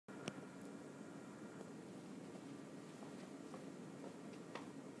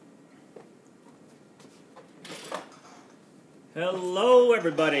Hello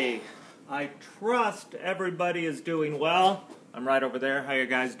everybody. I trust everybody is doing well. I'm right over there. How you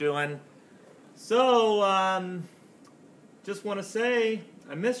guys doing? So, just want to say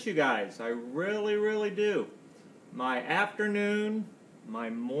I miss you guys. I really do. My afternoon, my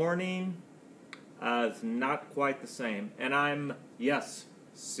morning is not quite the same. And I'm, yes,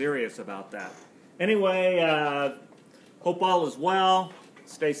 serious about that. Anyway, hope all is well.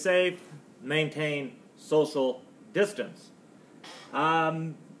 Stay safe. Maintain social distance.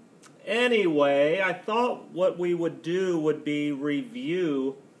 Anyway, I thought what we would do would be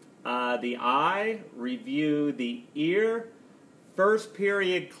review the eye, review the ear. First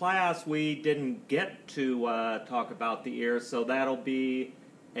period class, we didn't get to talk about the ear, so that'll be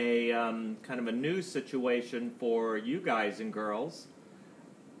a kind of a new situation for you guys and girls.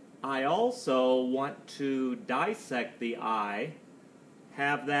 I also want to dissect the eye,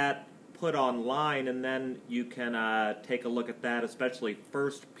 have that put online, and then you can take a look at that, especially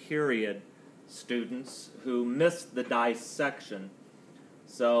first period students who missed the dissection.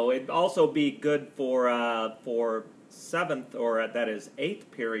 So it'd also be good for seventh, or that is eighth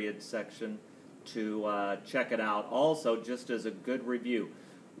period section, to check it out also, just as a good review.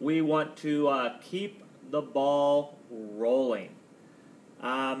 We want to keep the ball rolling.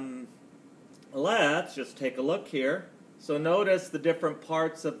 Let's just take a look here. So notice the different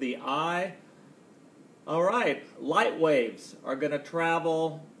parts of the eye. All right, light waves are going to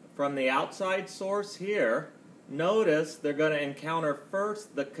travel from the outside source here. Notice they're going to encounter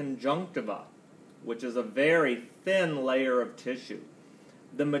first the conjunctiva, which is a very thin layer of tissue.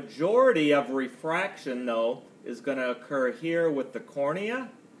 The majority of refraction, though, is going to occur here with the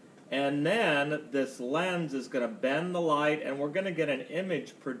cornea, and then this lens is going to bend the light, and we're going to get an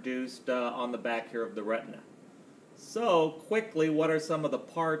image produced on the back here of the retina. So, quickly, what are some of the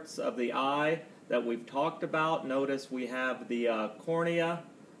parts of the eye that we've talked about? Notice we have the cornea,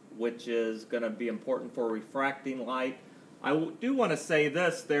 which is going to be important for refracting light. I do want to say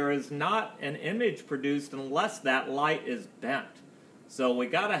this: there is not an image produced unless that light is bent. So we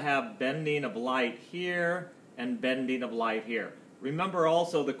got to have bending of light here and bending of light here. Remember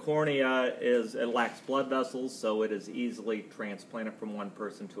also the cornea it lacks blood vessels, so it is easily transplanted from one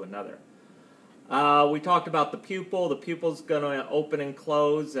person to another. We talked about the pupil. The pupil is going to open and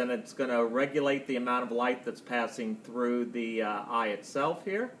close, and it's going to regulate the amount of light that's passing through the eye itself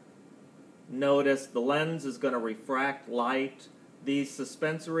here. Notice the lens is going to refract light. These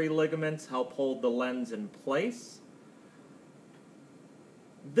suspensory ligaments help hold the lens in place.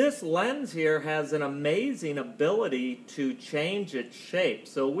 This lens here has an amazing ability to change its shape.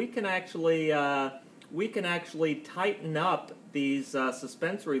 So we can actually tighten up these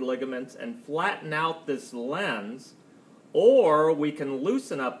suspensory ligaments and flatten out this lens, or we can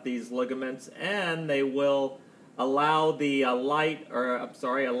loosen up these ligaments and they will allow the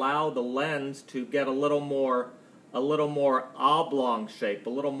allow the lens to get a little more oblong shape, a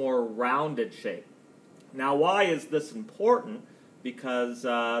little more rounded shape. Now, why is this important? Because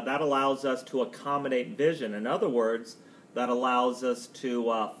that allows us to accommodate vision. In other words, that allows us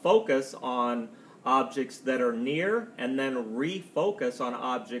to focus on objects that are near and then refocus on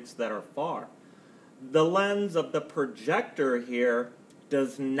objects that are far. The lens of the projector here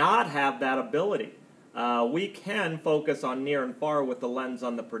does not have that ability. We can focus on near and far with the lens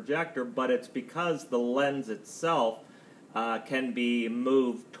on the projector, but it's because the lens itself can be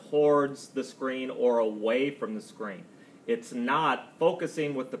moved towards the screen or away from the screen. It's not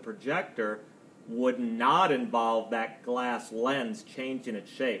focusing with the projector would not involve that glass lens changing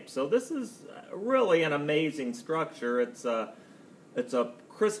its shape. So this is really an amazing structure. It's a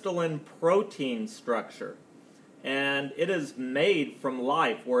crystalline protein structure, and it is made from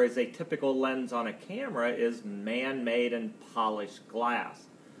life, whereas a typical lens on a camera is man-made and polished glass.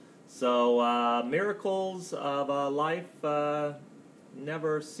 So miracles of life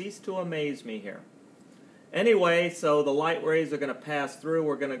never cease to amaze me here. Anyway, so the light rays are going to pass through.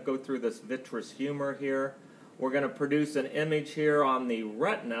 We're going to go through this vitreous humor here. We're going to produce an image here on the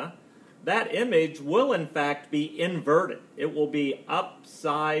retina. That image will, in fact, be inverted. It will be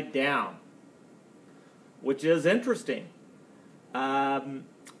upside down, which is interesting. How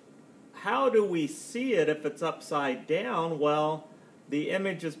do we see it if it's upside down? Well, the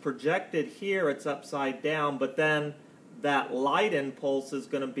image is projected here. It's upside down, but then that light impulse is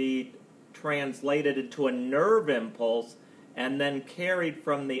going to be translated into a nerve impulse and then carried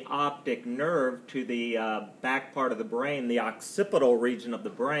from the optic nerve to the back part of the brain, the occipital region of the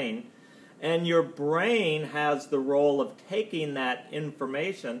brain. And your brain has the role of taking that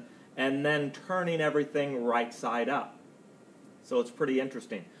information and then turning everything right side up. So it's pretty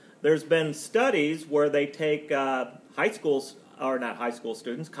interesting. There's been studies where they take high school or not high school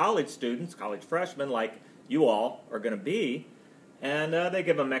students, college freshmen like you all are going to be, and they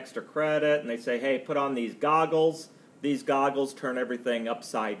give them extra credit, and they say, hey, put on these goggles. These goggles turn everything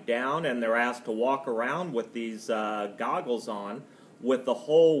upside down, and they're asked to walk around with these goggles on with the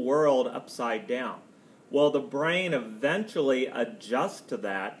whole world upside down. Well, the brain eventually adjusts to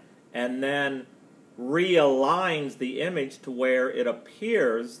that and then realigns the image to where it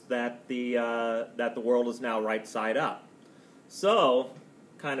appears that the world is now right side up. So,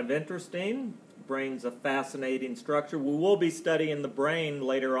 kind of interesting. Brain's a fascinating structure. We will be studying the brain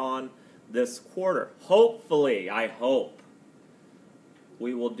later on this quarter. Hopefully, I hope,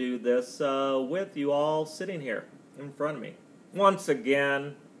 we will do this with you all sitting here in front of me. Once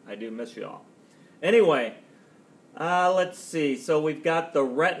again, I do miss you all. Anyway, let's see. So we've got the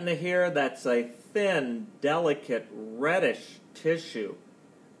retina here. That's a thin, delicate, reddish tissue.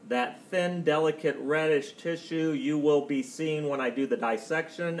 That thin, delicate, reddish tissue you will be seeing when I do the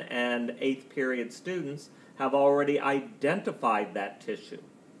dissection, and 8th period students have already identified that tissue.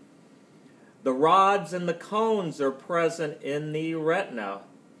 The rods and the cones are present in the retina.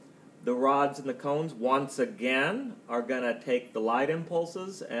 The rods and the cones, once again, are going to take the light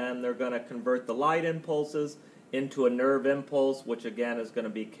impulses, and they're going to convert the light impulses into a nerve impulse, which again is going to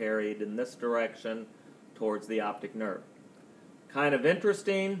be carried in this direction towards the optic nerve. Kind of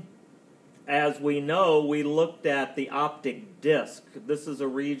interesting. As we know, we looked at the optic disc. This is a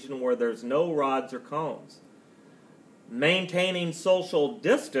region where there's no rods or cones. Maintaining social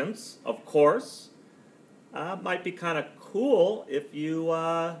distance, of course, might be kind of cool if you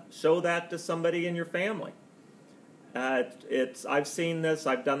show that to somebody in your family. I've seen this,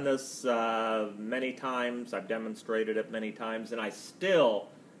 I've done this many times, I've demonstrated it many times, and I still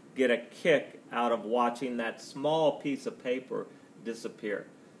get a kick out of watching that small piece of paper disappear.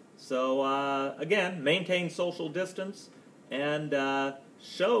 So again, maintain social distance and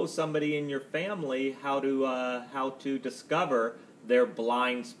show somebody in your family how to discover their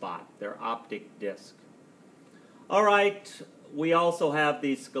blind spot, their optic disc. All right, we also have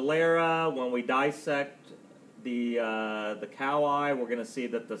the sclera. When we dissect the cow eye, we're going to see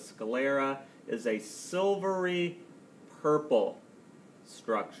that the sclera is a silvery purple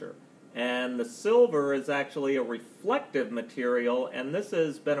structure. And the silver is actually a reflective material, and this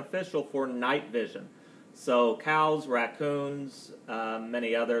is beneficial for night vision. So cows, raccoons,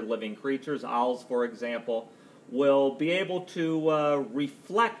 many other living creatures, owls for example, will be able to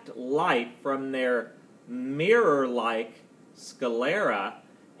reflect light from their mirror-like sclera,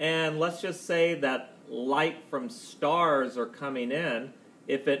 and let's just say that light from stars are coming in.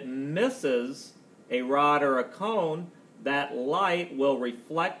 If it misses a rod or a cone, that light will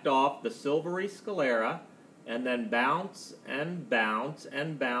reflect off the silvery sclera and then bounce and bounce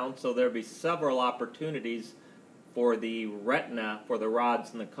and bounce, so there'll be several opportunities for the retina, for the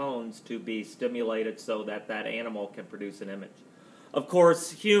rods and the cones to be stimulated so that that animal can produce an image. Of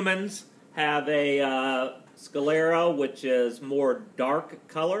course, humans have a sclera which is more dark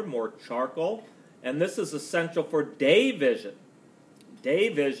color, more charcoal, and this is essential for day vision. Day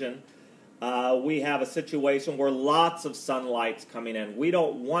vision, we have a situation where lots of sunlight's coming in. We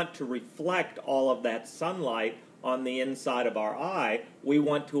don't want to reflect all of that sunlight on the inside of our eye. We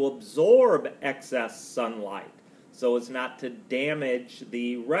want to absorb excess sunlight so as not to damage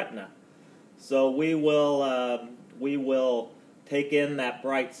the retina. So we will take in that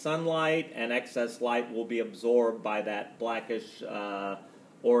bright sunlight, and excess light will be absorbed by that blackish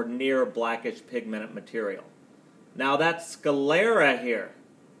or near blackish pigmented material. Now that sclera here,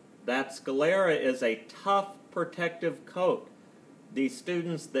 that sclera is a tough protective coat. The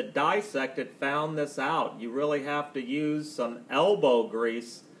students that dissected found this out. You really have to use some elbow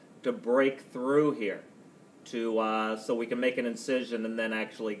grease to break through here so we can make an incision and then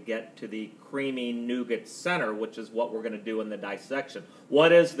actually get to the creamy nougat center, which is what we're going to do in the dissection.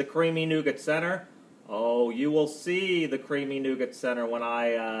 What is the creamy nougat center? Oh, you will see the creamy nougat center when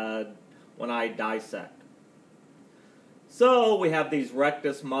I dissect. So we have these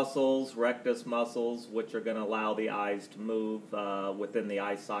rectus muscles, which are going to allow the eyes to move within the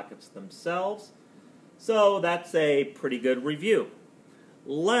eye sockets themselves. So that's a pretty good review.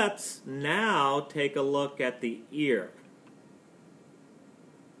 Let's now take a look at the ear.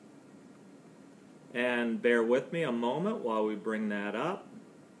 And bear with me a moment while we bring that up.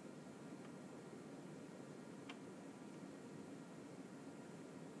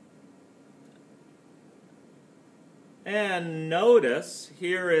 And notice,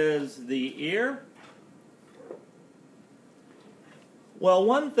 here is the ear. Well,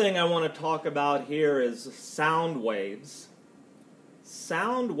 one thing I want to talk about here is sound waves.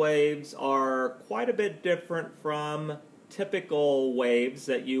 Sound waves are quite a bit different from typical waves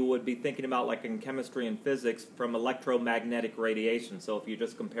that you would be thinking about, like in chemistry and physics, from electromagnetic radiation. So if you're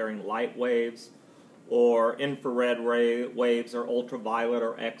just comparing light waves or infrared waves or ultraviolet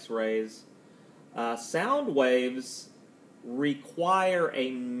or X-rays, sound waves require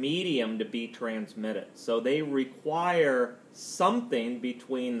a medium to be transmitted. So they require something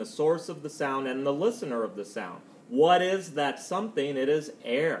between the source of the sound and the listener of the sound. What is that something? It is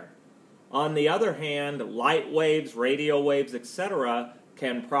air. On the other hand, light waves, radio waves, etc.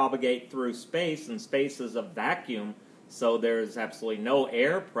 can propagate through space, and space is a vacuum, so there's absolutely no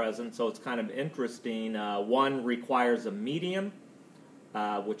air present, so it's kind of interesting. One requires a medium,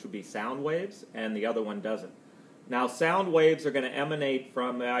 which would be sound waves, and the other one doesn't. Now, sound waves are going to emanate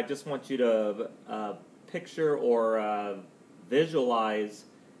from, I just want you to picture or visualize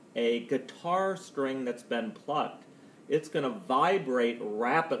a guitar string that's been plucked. It's going to vibrate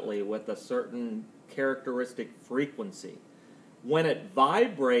rapidly with a certain characteristic frequency. When it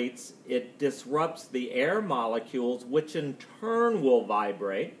vibrates, it disrupts the air molecules, which in turn will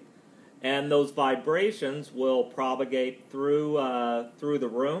vibrate, and those vibrations will propagate through the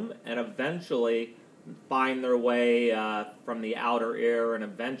room and eventually find their way from the outer ear and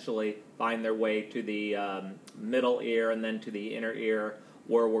eventually find their way to the middle ear and then to the inner ear,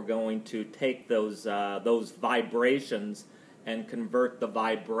 where we're going to take those vibrations and convert the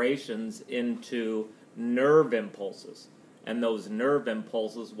vibrations into nerve impulses. And those nerve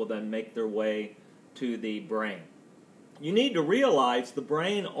impulses will then make their way to the brain. You need to realize the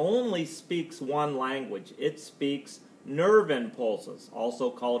brain only speaks one language. It speaks nerve impulses, also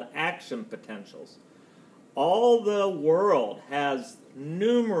called action potentials. All the world has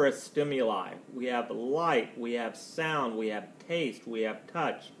numerous stimuli. We have light, we have sound, we have taste, we have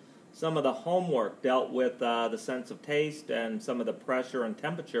touch. Some of the homework dealt with the sense of taste and some of the pressure and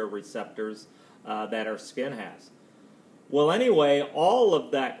temperature receptors that our skin has. Well, anyway, all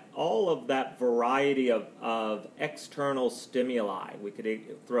of that variety of external stimuli, we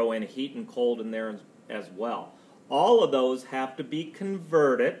could throw in heat and cold in there as well. All of those have to be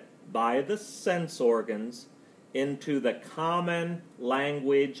converted by the sense organs into the common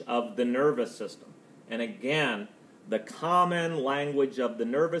language of the nervous system. And again, the common language of the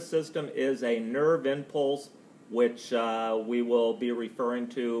nervous system is a nerve impulse, which we will be referring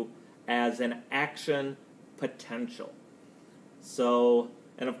to as an action potential. So,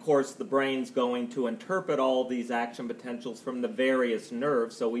 and of course the brain's going to interpret all these action potentials from the various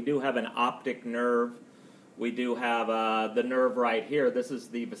nerves. So we do have an optic nerve. We do have the nerve right here. This is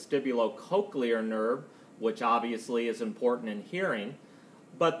the vestibulocochlear nerve, which obviously is important in hearing.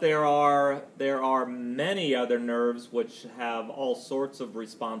 But there are many other nerves which have all sorts of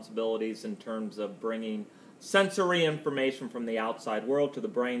responsibilities in terms of bringing sensory information from the outside world to the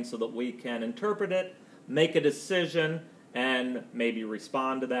brain so that we can interpret it, make a decision, and maybe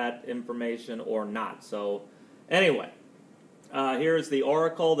respond to that information or not. So anyway, here's the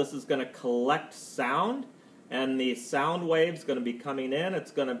auricle. This is going to collect sound, and the sound wave's going to be coming in.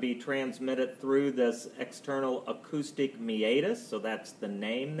 It's going to be transmitted through this external acoustic meatus, so that's the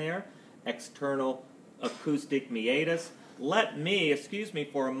name there, external acoustic meatus. Excuse me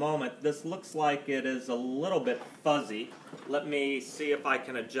for a moment, this looks like it is a little bit fuzzy. Let me see if I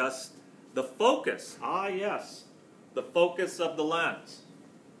can adjust the focus. Ah, yes, the focus of the lens.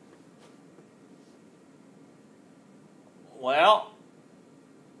 Well,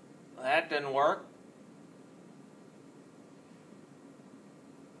 that didn't work.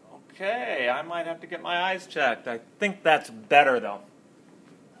 Okay, I might have to get my eyes checked. I think that's better, though.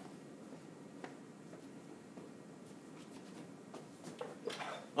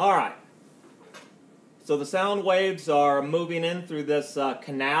 All right. So the sound waves are moving in through this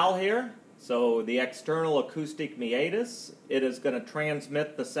canal here. So the external acoustic meatus, it is going to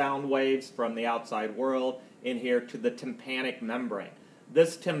transmit the sound waves from the outside world in here to the tympanic membrane.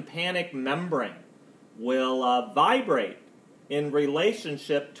 This tympanic membrane will vibrate in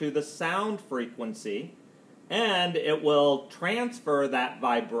relationship to the sound frequency, and it will transfer that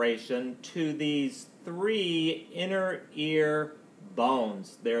vibration to these three inner ear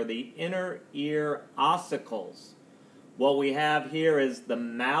bones. They're the inner ear ossicles. What we have here is the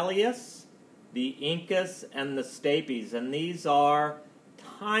malleus, the incus, and the stapes, and these are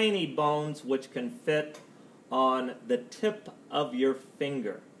tiny bones which can fit on the tip of your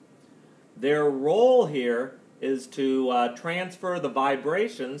finger. Their role here is to transfer the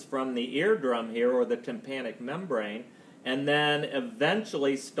vibrations from the eardrum here, or the tympanic membrane, and then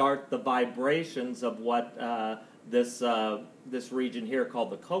eventually start the vibrations of what this region here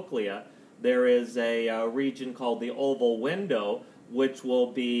called the cochlea. There is a region called the oval window, which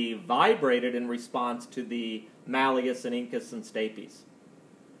will be vibrated in response to the malleus and incus and stapes.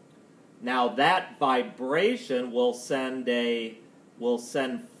 Now that vibration will send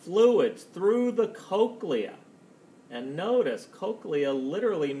fluids through the cochlea. And notice, cochlea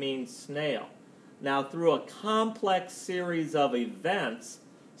literally means snail. Now through a complex series of events,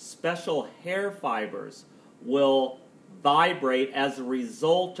 special hair fibers will vibrate as a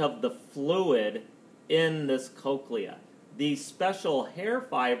result of the fluid in this cochlea. These special hair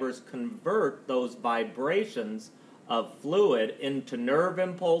fibers convert those vibrations of fluid into nerve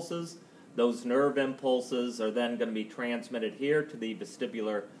impulses. Those nerve impulses are then going to be transmitted here to the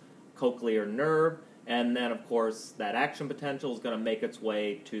vestibular cochlear nerve, and then of course that action potential is going to make its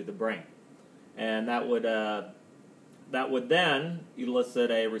way to the brain. And that would then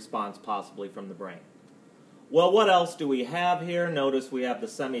elicit a response possibly from the brain. Well, what else do we have here? Notice we have the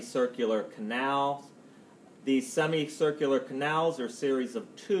semicircular canals. These semicircular canals are a series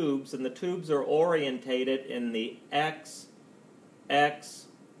of tubes, and the tubes are orientated in the X,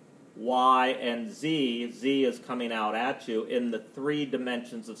 Y, and Z. Z is coming out at you in the 3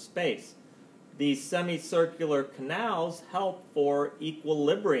 dimensions of space. These semicircular canals help for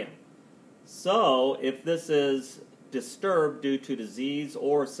equilibrium. So, if this is disturbed due to disease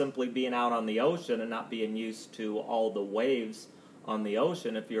or simply being out on the ocean and not being used to all the waves on the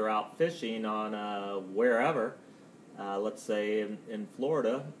ocean, if you're out fishing on wherever, let's say in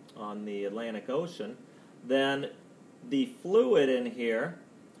Florida on the Atlantic Ocean, then the fluid in here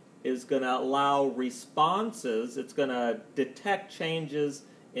is going to allow responses. It's going to detect changes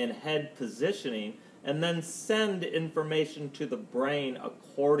in head positioning and then send information to the brain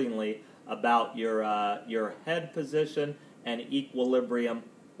accordingly about your head position and equilibrium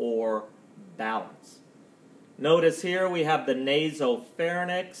or balance. Notice here we have the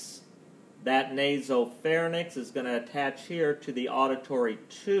nasopharynx. That nasopharynx is going to attach here to the auditory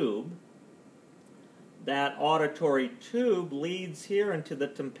tube. That auditory tube leads here into the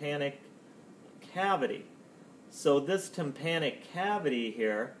tympanic cavity. So this tympanic cavity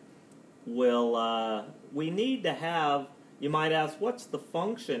here will, we need to have, you might ask, what's the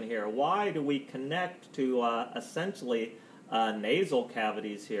function here? Why do we connect to essentially nasal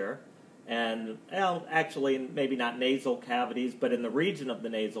cavities here? And, well, actually, maybe not nasal cavities, but in the region of the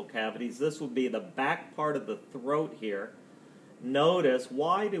nasal cavities, this would be the back part of the throat here. Notice,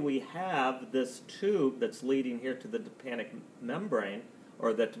 why do we have this tube that's leading here to the tympanic membrane,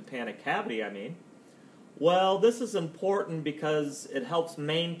 or the tympanic cavity, I mean? Well, this is important because it helps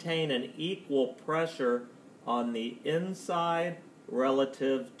maintain an equal pressure on the inside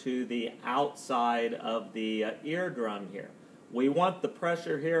relative to the outside of the eardrum here. We want the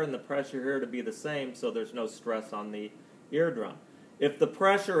pressure here and the pressure here to be the same so there's no stress on the eardrum. If the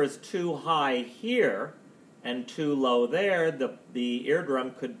pressure is too high here and too low there, the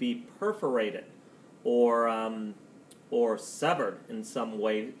eardrum could be perforated or severed in some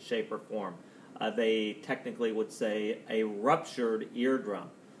way, shape, or form. They technically would say a ruptured eardrum.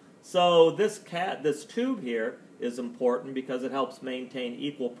 So this tube here is important because it helps maintain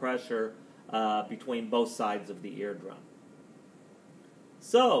equal pressure between both sides of the eardrum.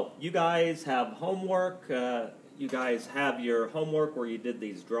 So you guys have homework. You guys have your homework where you did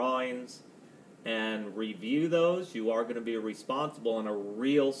these drawings, and review those. You are going to be responsible in a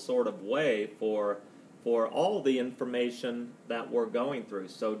real sort of way for all the information that we're going through.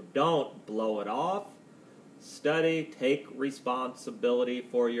 So don't blow it off. Study, take responsibility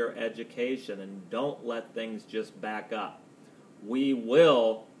for your education, and don't let things just back up. We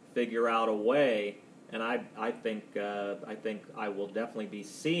will figure out a way, and I think I will definitely be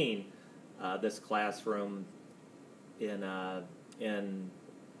seeing this classroom in a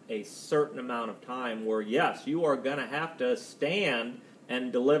certain amount of time where, yes, you are going to have to stand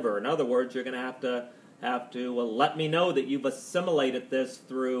and deliver. In other words, you're going to have to let me know that you've assimilated this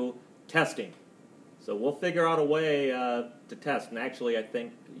through testing. So we'll figure out a way to test. And actually, I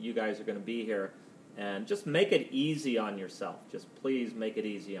think you guys are going to be here. And just make it easy on yourself. Just please make it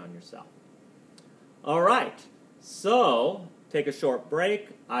easy on yourself. All right. So take a short break.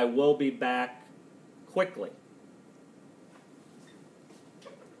 I will be back quickly.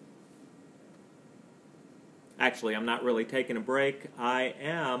 Actually, I'm not really taking a break. I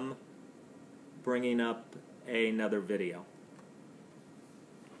am bringing up another video.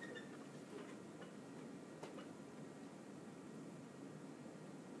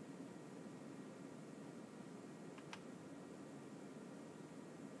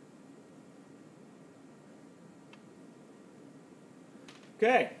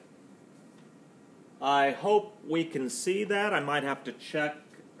 Okay. I hope we can see that. I might have to check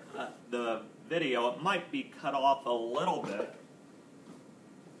the video. It might be cut off a little bit.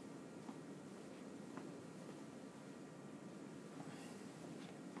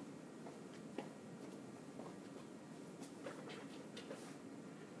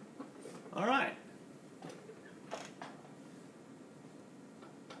 All right.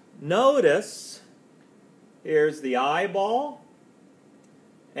 Notice, here's the eyeball,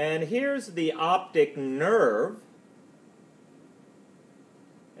 and here's the optic nerve.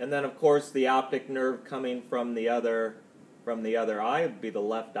 And then, of course, the optic nerve coming from the other eye would be the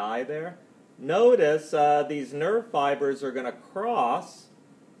left eye there. Notice these nerve fibers are going to cross,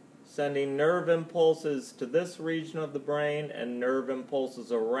 sending nerve impulses to this region of the brain and nerve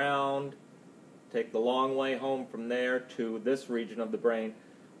impulses around. Take the long way home from there to this region of the brain.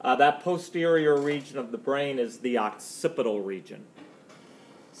 That posterior region of the brain is the occipital region.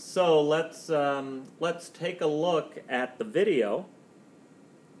 So let's take a look at the video.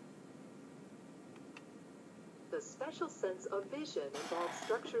 The special sense of vision involves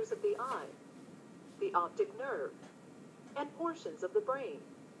structures of the eye, the optic nerve, and portions of the brain.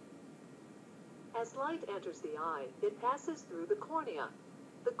 As light enters the eye, it passes through the cornea.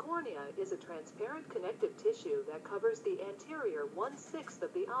 The cornea is a transparent connective tissue that covers the anterior 1/6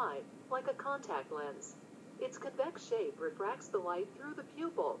 of the eye, like a contact lens. Its convex shape refracts the light through the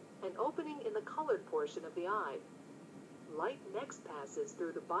pupil, an opening in the colored portion of the eye. Light next passes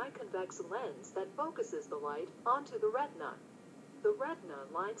through the biconvex lens that focuses the light onto the retina. The retina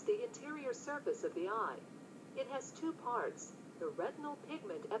lines the interior surface of the eye. It has two parts, the retinal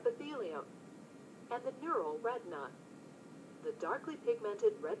pigment epithelium and the neural retina. The darkly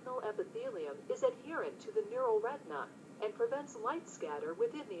pigmented retinal epithelium is adherent to the neural retina and prevents light scatter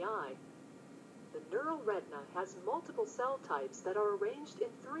within the eye. The neural retina has multiple cell types that are arranged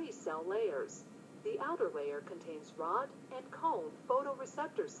in 3 cell layers. The outer layer contains rod and cone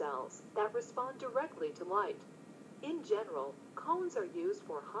photoreceptor cells that respond directly to light. In general, cones are used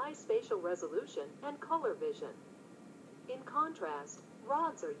for high spatial resolution and color vision. In contrast,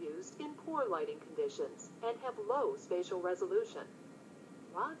 rods are used in poor lighting conditions and have low spatial resolution.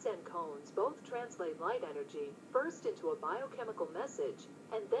 Rods and cones both translate light energy first into a biochemical message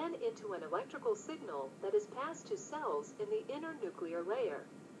and then into an electrical signal that is passed to cells in the inner nuclear layer.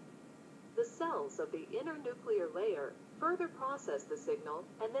 The cells of the inner nuclear layer further process the signal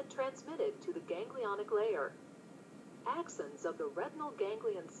and then transmit it to the ganglionic layer. Axons of the retinal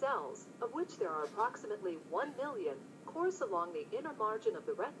ganglion cells, of which there are approximately 1 million, course along the inner margin of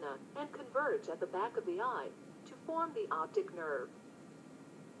the retina and converge at the back of the eye to form the optic nerve.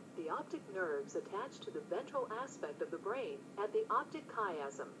 The optic nerves attach to the ventral aspect of the brain at the optic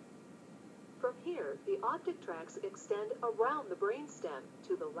chiasm. From here, the optic tracts extend around the brainstem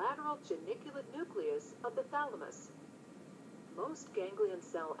to the lateral geniculate nucleus of the thalamus. Most ganglion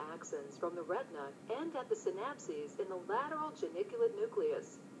cell axons from the retina end at the synapses in the lateral geniculate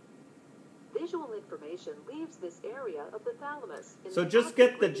nucleus. Visual information leaves this area of the thalamus. So just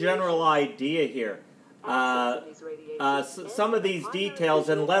get the general idea here. Some of these details,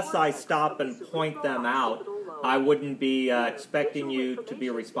 unless I stop and point them out, I wouldn't be expecting you to be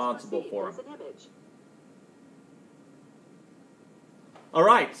responsible for them. All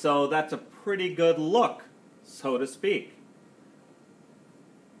right, so that's a pretty good look, so to speak.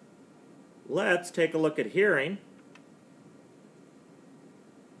 Let's take a look at hearing.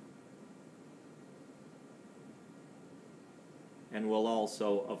 And we'll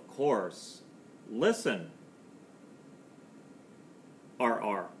also, of course, listen.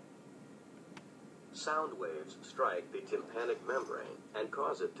 RR. Sound waves strike the tympanic membrane and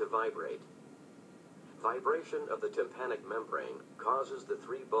cause it to vibrate. Vibration of the tympanic membrane causes the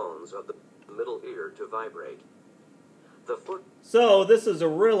 3 bones of the middle ear to vibrate. The foot. So this is a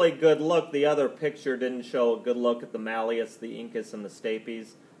really good look. The other picture didn't show a good look at the malleus, the incus, and the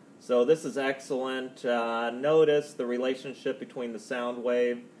stapes. So this is excellent. Notice the relationship between the sound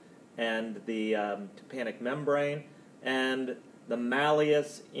wave and the tympanic membrane and the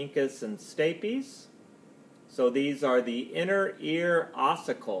malleus, incus, and stapes. So these are the inner ear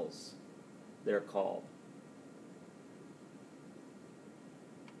ossicles, they're called.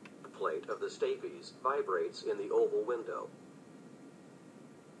 The plate of the stapes vibrates in the oval window.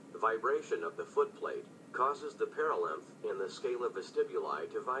 The vibration of the foot plate causes the perilymph in the scala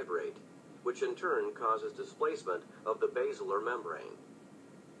vestibuli to vibrate, which in turn causes displacement of the basilar membrane.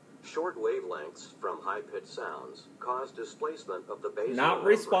 Short wavelengths from high-pitched sounds cause displacement of the basilar Not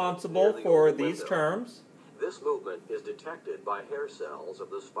responsible for these terms. This movement is detected by hair cells of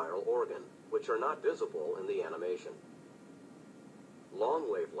the spiral organ, which are not visible in the animation. Long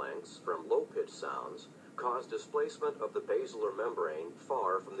wavelengths from low-pitched sounds cause displacement of the basilar membrane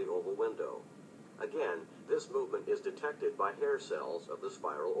far from the oval window. Again, this movement is detected by hair cells of the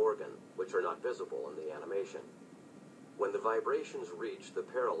spiral organ, which are not visible in the animation. When the vibrations reach the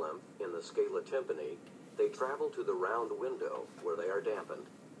perilymph in the scala tympani, they travel to the round window where they are dampened.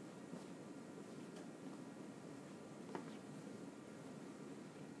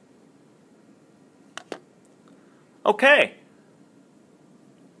 Okay.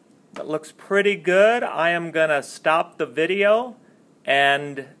 That looks pretty good. I am going to stop the video,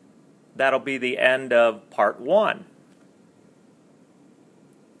 and that'll be the end of part 1.